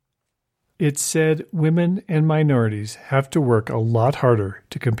It said women and minorities have to work a lot harder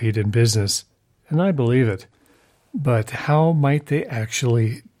to compete in business, and I believe it. But how might they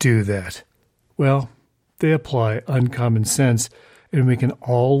actually do that? Well, they apply uncommon sense, and we can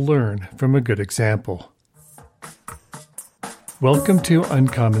all learn from a good example. Welcome to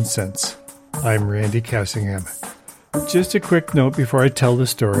Uncommon Sense. I'm Randy Cassingham. Just a quick note before I tell the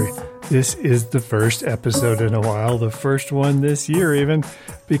story. This is the first episode in a while, the first one this year even,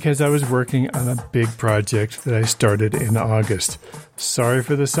 because I was working on a big project that I started in August. Sorry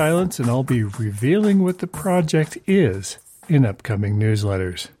for the silence, and I'll be revealing what the project is in upcoming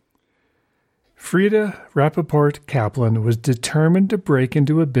newsletters. Frida Rappaport Kaplan was determined to break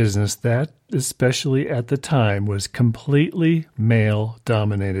into a business that, especially at the time, was completely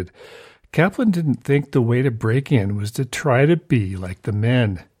male-dominated. Kaplan didn't think the way to break in was to try to be like the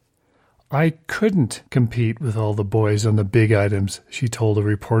men. I couldn't compete with all the boys on the big items, she told a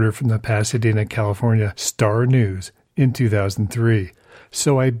reporter from the Pasadena, California Star News in 2003.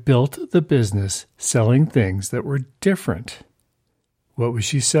 So I built the business selling things that were different. What was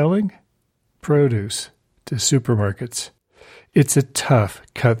she selling? Produce to supermarkets. It's a tough,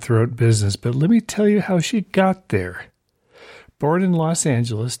 cutthroat business, but let me tell you how she got there. Born in Los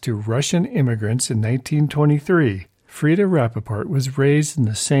Angeles to Russian immigrants in 1923, Frida Rappaport was raised in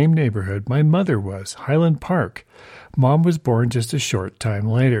the same neighborhood my mother was, Highland Park. Mom was born just a short time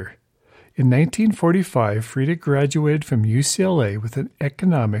later. In 1945, Frida graduated from UCLA with an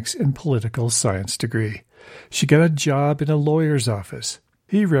economics and political science degree. She got a job in a lawyer's office.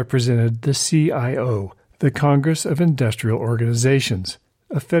 He represented the CIO, the Congress of Industrial Organizations,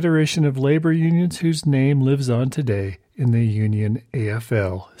 a federation of labor unions whose name lives on today in the union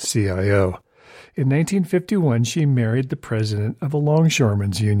AFL-CIO. In 1951, she married the president of a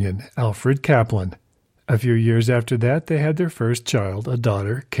longshoremen's union, Alfred Kaplan. A few years after that, they had their first child, a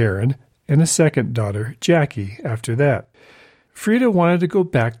daughter, Karen, and a second daughter, Jackie, after that. Frida wanted to go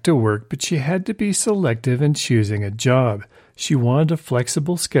back to work, but she had to be selective in choosing a job. She wanted a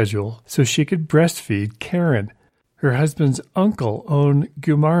flexible schedule so she could breastfeed Karen. Her husband's uncle owned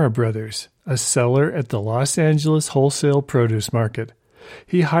Gumara Brothers, a seller at the Los Angeles wholesale produce market.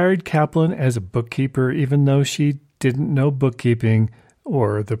 He hired Kaplan as a bookkeeper, even though she didn't know bookkeeping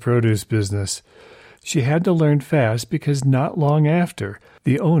or the produce business. She had to learn fast because not long after,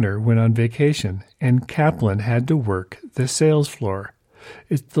 the owner went on vacation, and Kaplan had to work the sales floor.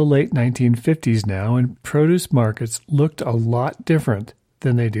 It's the late 1950s now, and produce markets looked a lot different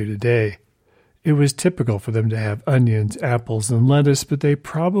than they do today. It was typical for them to have onions, apples, and lettuce, but they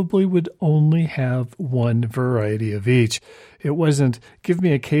probably would only have one variety of each. It wasn't, give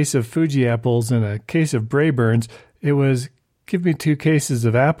me a case of Fuji apples and a case of Braeburns. It was, give me 2 cases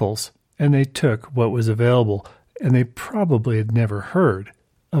of apples. And they took what was available, and they probably had never heard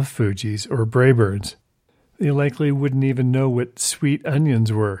of Fuji's or Braeburns. They likely wouldn't even know what sweet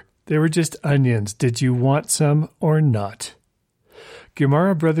onions were. They were just onions. Did you want some or not?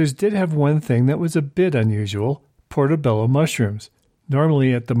 Gumara Brothers did have one thing that was a bit unusual, portobello mushrooms.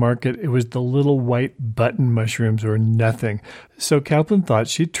 Normally at the market, it was the little white button mushrooms or nothing, so Kaplan thought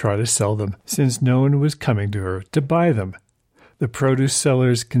she'd try to sell them, since no one was coming to her to buy them. The produce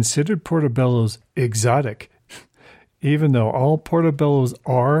sellers considered portobellos exotic, even though all portobellos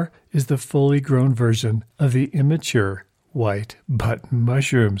are is the fully grown version of the immature white button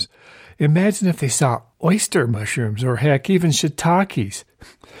mushrooms. Imagine if they saw oyster mushrooms or heck, even shiitakes.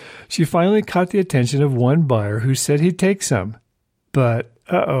 She finally caught the attention of one buyer who said he'd take some. But,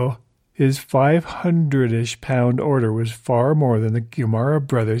 his 500-ish pound order was far more than the Gumara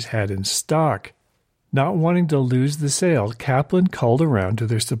Brothers had in stock. Not wanting to lose the sale, Kaplan called around to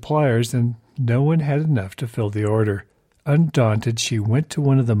their suppliers, and no one had enough to fill the order. Undaunted, she went to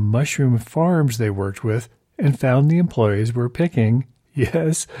one of the mushroom farms they worked with and found the employees were picking,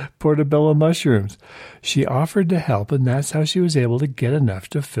 yes, portobello mushrooms. She offered to help, and that's how she was able to get enough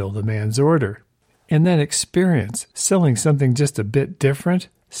to fill the man's order. And that experience, selling something just a bit different,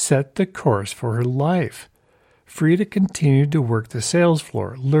 set the course for her life. Frida continued to work the sales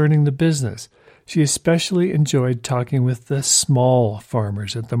floor, learning the business. She especially enjoyed talking with the small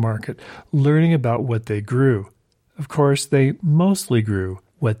farmers at the market, learning about what they grew. Of course, they mostly grew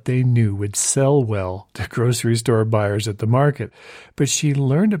what they knew would sell well to grocery store buyers at the market, but she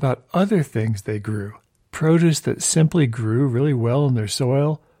learned about other things they grew, produce that simply grew really well in their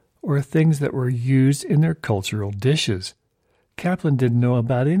soil, or things that were used in their cultural dishes. Kaplan didn't know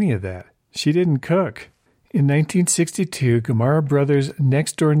about any of that. She didn't cook. In 1962, Gumara Brothers'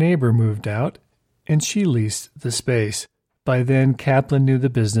 next-door neighbor moved out, and she leased the space. By then, Kaplan knew the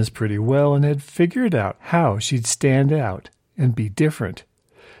business pretty well and had figured out how she'd stand out and be different.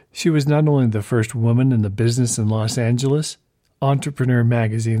 She was not only the first woman in the business in Los Angeles. Entrepreneur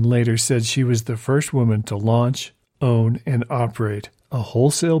magazine later said she was the first woman to launch, own, and operate a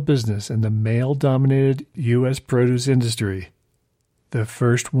wholesale business in the male-dominated U.S. produce industry. The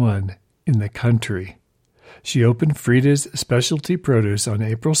first one in the country. She opened Frida's Specialty Produce on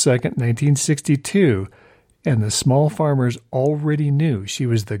April 2, 1962, and the small farmers already knew she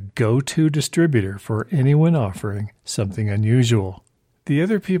was the go-to distributor for anyone offering something unusual. The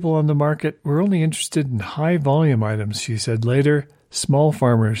other people on the market were only interested in high-volume items, she said later. Small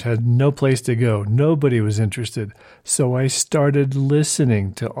farmers had no place to go. Nobody was interested. So I started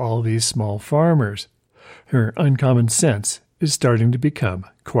listening to all these small farmers. Her uncommon sense is starting to become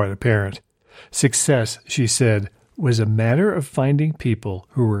quite apparent. Success, she said, was a matter of finding people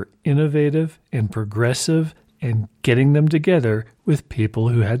who were innovative and progressive and getting them together with people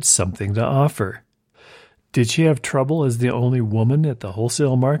who had something to offer. Did she have trouble as the only woman at the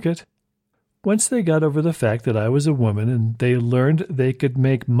wholesale market? Once they got over the fact that I was a woman and they learned they could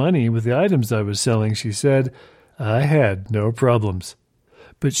make money with the items I was selling, she said, I had no problems.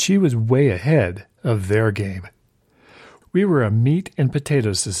 But she was way ahead of their game. We were a meat and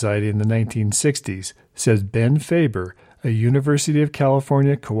potato society in the 1960s, says Ben Faber, a University of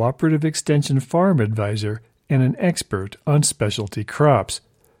California Cooperative Extension farm advisor and an expert on specialty crops.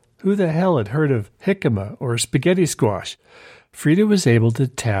 Who the hell had heard of jicama or spaghetti squash? Frida was able to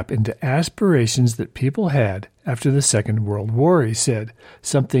tap into aspirations that people had after the Second World War, he said,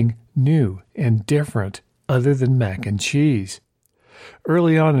 something new and different other than mac and cheese.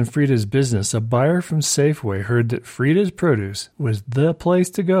 Early on in Frida's business, a buyer from Safeway heard that Frida's Produce was the place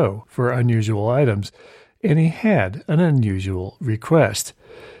to go for unusual items, and he had an unusual request.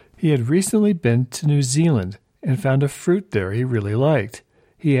 He had recently been to New Zealand and found a fruit there he really liked.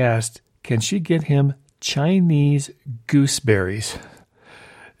 He asked, can she get him Chinese gooseberries?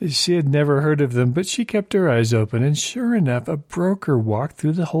 She had never heard of them, but she kept her eyes open, and sure enough, a broker walked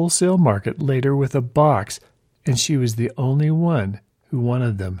through the wholesale market later with a box, and she was the only one who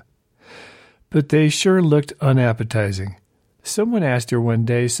wanted them. But they sure looked unappetizing. Someone asked her one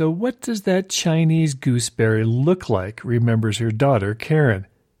day, so what does that Chinese gooseberry look like, remembers her daughter, Karen.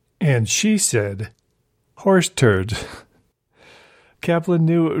 And she said, horse turds. Kaplan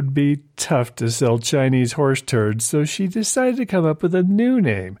knew it would be tough to sell Chinese horse turds, so she decided to come up with a new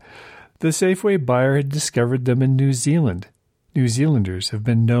name. The Safeway buyer had discovered them in New Zealand. New Zealanders have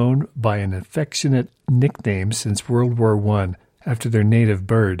been known by an affectionate nickname since World War I after their native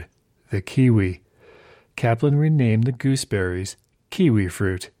bird, the kiwi. Kaplan renamed the gooseberries kiwi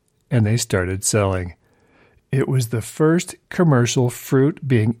fruit, and they started selling. It was the first commercial fruit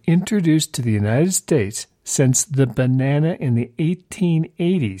being introduced to the United States since the banana in the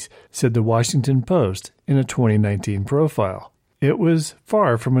 1880s, said the Washington Post in a 2019 profile. It was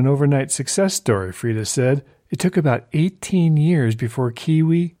far from an overnight success story, Frida said. It took about 18 years before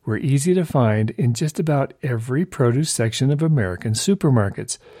kiwi were easy to find in just about every produce section of American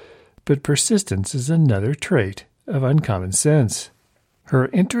supermarkets. But persistence is another trait of uncommon sense. Her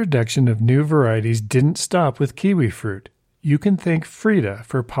introduction of new varieties didn't stop with kiwi fruit. You can thank Frida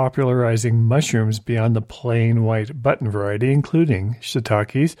for popularizing mushrooms beyond the plain white button variety, including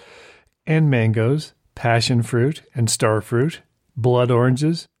shiitakes and mangoes, passion fruit and star fruit, blood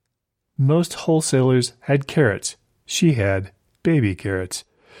oranges. Most wholesalers had carrots. She had baby carrots.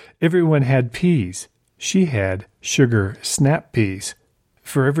 Everyone had peas. She had sugar snap peas.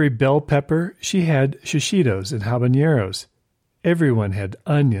 For every bell pepper, she had shishitos and habaneros. Everyone had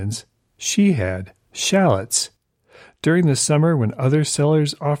onions. She had shallots. During the summer, when other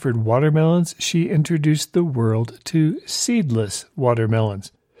sellers offered watermelons, she introduced the world to seedless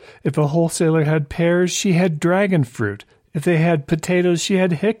watermelons. If a wholesaler had pears, she had dragon fruit. If they had potatoes, she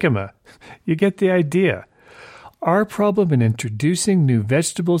had jicama. You get the idea. Our problem in introducing new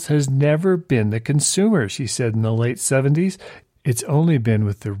vegetables has never been the consumer, she said in the late 70s. It's only been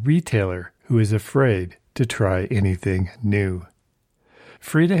with the retailer who is afraid to try anything new.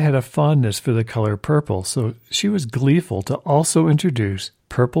 Frida had a fondness for the color purple, so she was gleeful to also introduce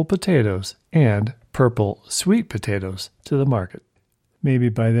purple potatoes and purple sweet potatoes to the market. Maybe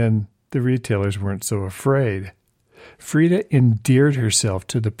by then the retailers weren't so afraid. Frida endeared herself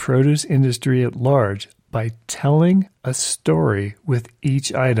to the produce industry at large by telling a story with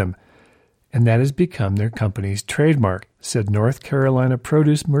each item, and that has become their company's trademark, said North Carolina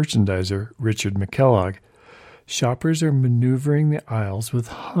produce merchandiser Richard McKellogg. Shoppers are maneuvering the aisles with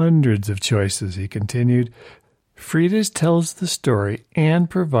hundreds of choices, he continued. Frida's tells the story and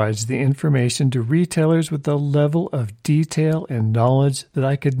provides the information to retailers with a level of detail and knowledge that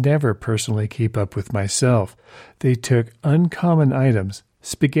I could never personally keep up with myself. They took uncommon items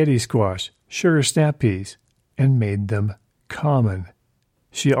spaghetti squash, sugar snap peas, and made them common.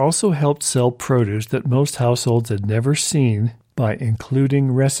 She also helped sell produce that most households had never seen by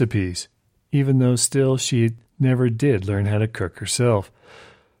including recipes, even though still she never did learn how to cook herself.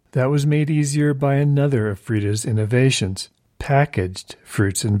 That was made easier by another of Frida's innovations, packaged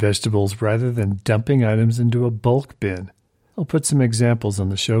fruits and vegetables rather than dumping items into a bulk bin. I'll put some examples on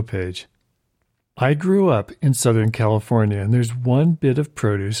the show page. I grew up in Southern California, and there's one bit of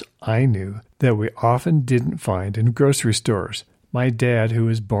produce I knew that we often didn't find in grocery stores. My dad, who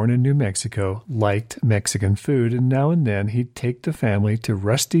was born in New Mexico, liked Mexican food, and now and then he'd take the family to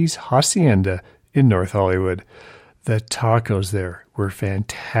Rusty's Hacienda in North Hollywood. The tacos there were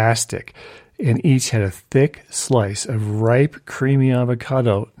fantastic, and each had a thick slice of ripe, creamy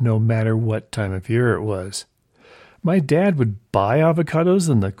avocado no matter what time of year it was. My dad would buy avocados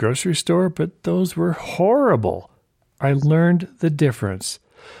in the grocery store, but those were horrible. I learned the difference.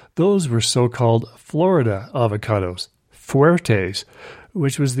 Those were so-called Florida avocados, Fuertes,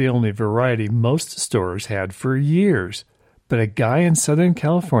 which was the only variety most stores had for years. But a guy in Southern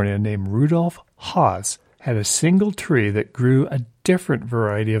California named Rudolph Haas had a single tree that grew a different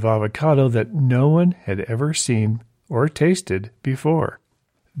variety of avocado that no one had ever seen or tasted before.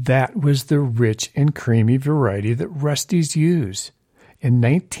 That was the rich and creamy variety that Rusty's used. In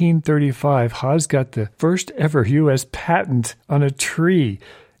 1935, Haas got the first ever U.S. patent on a tree,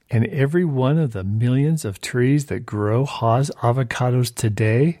 and every one of the millions of trees that grow Haas avocados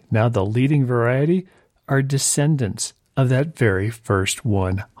today, now the leading variety, are descendants of that very first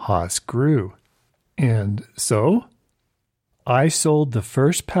one Haas grew. And so, I sold the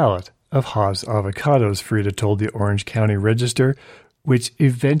first pallet of Haas avocados, Frida told the Orange County Register, which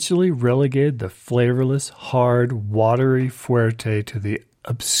eventually relegated the flavorless, hard, watery Fuerte to the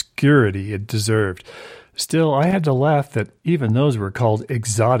obscurity it deserved. Still, I had to laugh that even those were called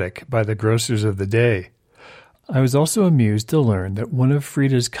exotic by the grocers of the day. I was also amused to learn that one of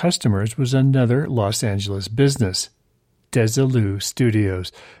Frida's customers was another Los Angeles business, Desilu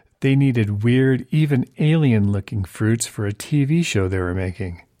Studios. They needed weird, even alien-looking fruits for a TV show they were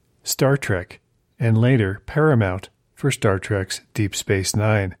making, Star Trek, and later Paramount for Star Trek's Deep Space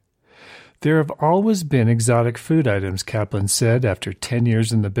Nine. There have always been exotic food items, Kaplan said after 10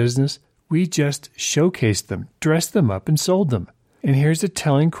 years in the business. We just showcased them, dressed them up, and sold them. And here's a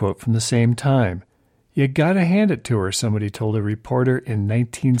telling quote from the same time. You gotta hand it to her, somebody told a reporter in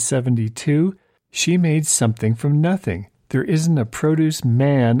 1972. She made something from nothing. There isn't a produce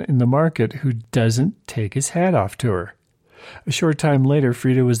man in the market who doesn't take his hat off to her. A short time later,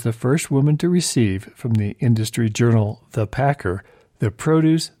 Frida was the first woman to receive from the industry journal The Packer the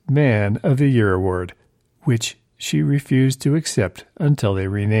Produce Man of the Year award, which she refused to accept until they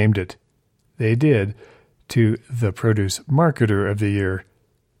renamed it. They did, to the Produce Marketer of the Year,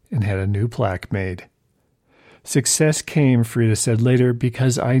 and had a new plaque made. Success came, Frida said later,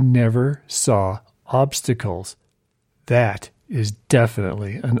 because I never saw obstacles. That is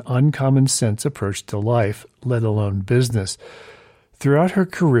definitely an uncommon sense approach to life, let alone business. Throughout her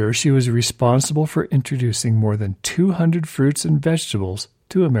career, she was responsible for introducing more than 200 fruits and vegetables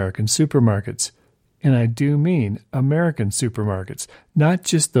to American supermarkets. And I do mean American supermarkets, not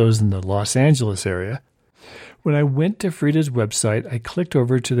just those in the Los Angeles area. When I went to Frida's website, I clicked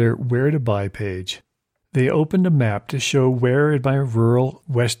over to their Where to Buy page. They opened a map to show where in my rural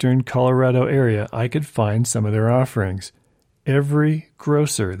western Colorado area I could find some of their offerings. Every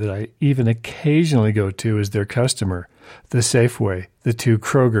grocer that I even occasionally go to is their customer. The Safeway, the 2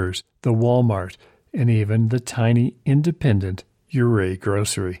 Krogers, the Walmart, and even the tiny independent Ouray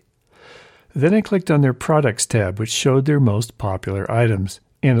Grocery. Then I clicked on their Products tab, which showed their most popular items,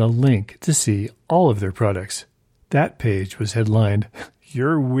 and a link to see all of their products. That page was headlined,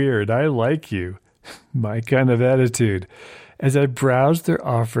 "You're weird, I like you." My kind of attitude. As I browsed their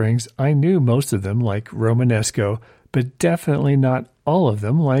offerings, I knew most of them like Romanesco, but definitely not all of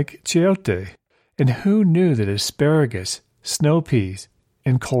them like Chayote. And who knew that asparagus, snow peas,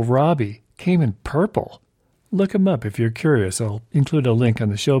 and kohlrabi came in purple? Look them up if you're curious. I'll include a link on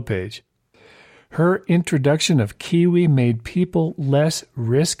the show page. Her introduction of kiwi made people less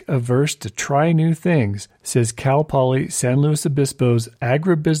risk-averse to try new things, says Cal Poly San Luis Obispo's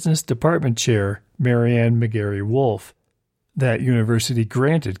Agribusiness Department Chair, Marianne McGarry Wolf. That university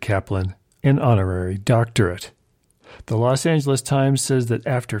granted Kaplan an honorary doctorate. The Los Angeles Times says that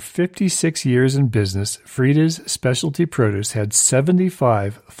after 56 years in business, Frida's Specialty Produce had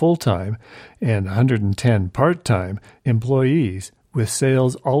 75 full-time and 110 part-time employees, with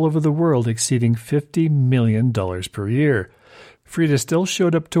sales all over the world exceeding $50 million per year. Frida still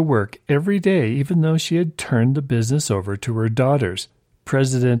showed up to work every day, even though she had turned the business over to her daughters.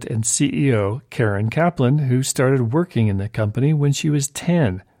 president and CEO Karen Kaplan, who started working in the company when she was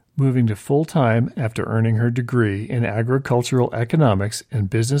 10, moving to full-time after earning her degree in agricultural economics and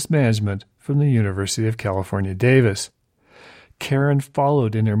business management from the University of California, Davis. Karen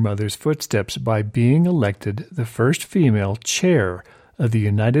followed in her mother's footsteps by being elected the first female chair of the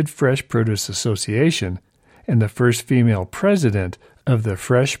United Fresh Produce Association and the first female president of the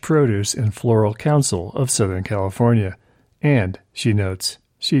Fresh Produce and Floral Council of Southern California. And, she notes,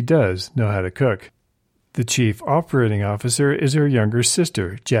 she does know how to cook. The chief operating officer is her younger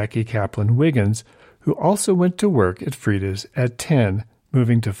sister, Jackie Kaplan Wiggins, who also went to work at Frida's at 10,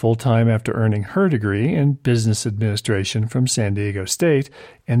 moving to full-time after earning her degree in business administration from San Diego State,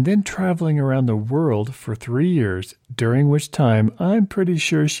 and then traveling around the world for 3 years, during which time I'm pretty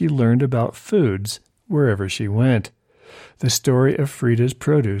sure she learned about foods wherever she went. The story of Frida's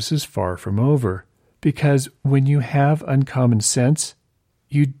Produce is far from over, because when you have uncommon sense,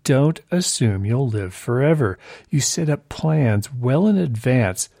 you don't assume you'll live forever. You set up plans well in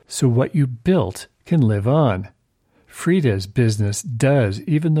advance so what you built can live on. Frida's business does,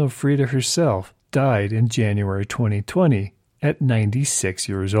 even though Frida herself died in January 2020 at 96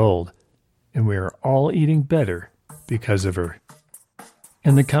 years old. And we are all eating better because of her.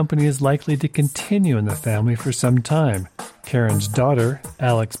 And the company is likely to continue in the family for some time. Karen's daughter,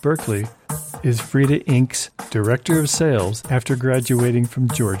 Alex Berkeley, is Frida Inc.'s Director of Sales after graduating from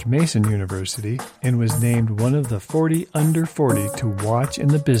George Mason University and was named one of the 40 under 40 to watch in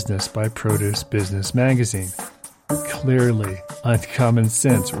the business by Produce Business Magazine. Clearly, uncommon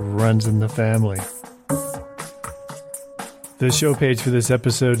sense runs in the family. The show page for this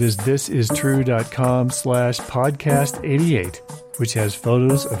episode is thisistrue.com/podcast88, which has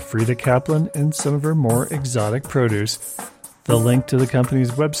photos of Frida Kaplan and some of her more exotic produce, the link to the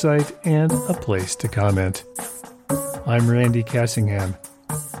company's website, and a place to comment. I'm Randy Cassingham,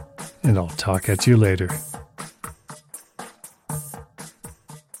 and I'll talk at you later.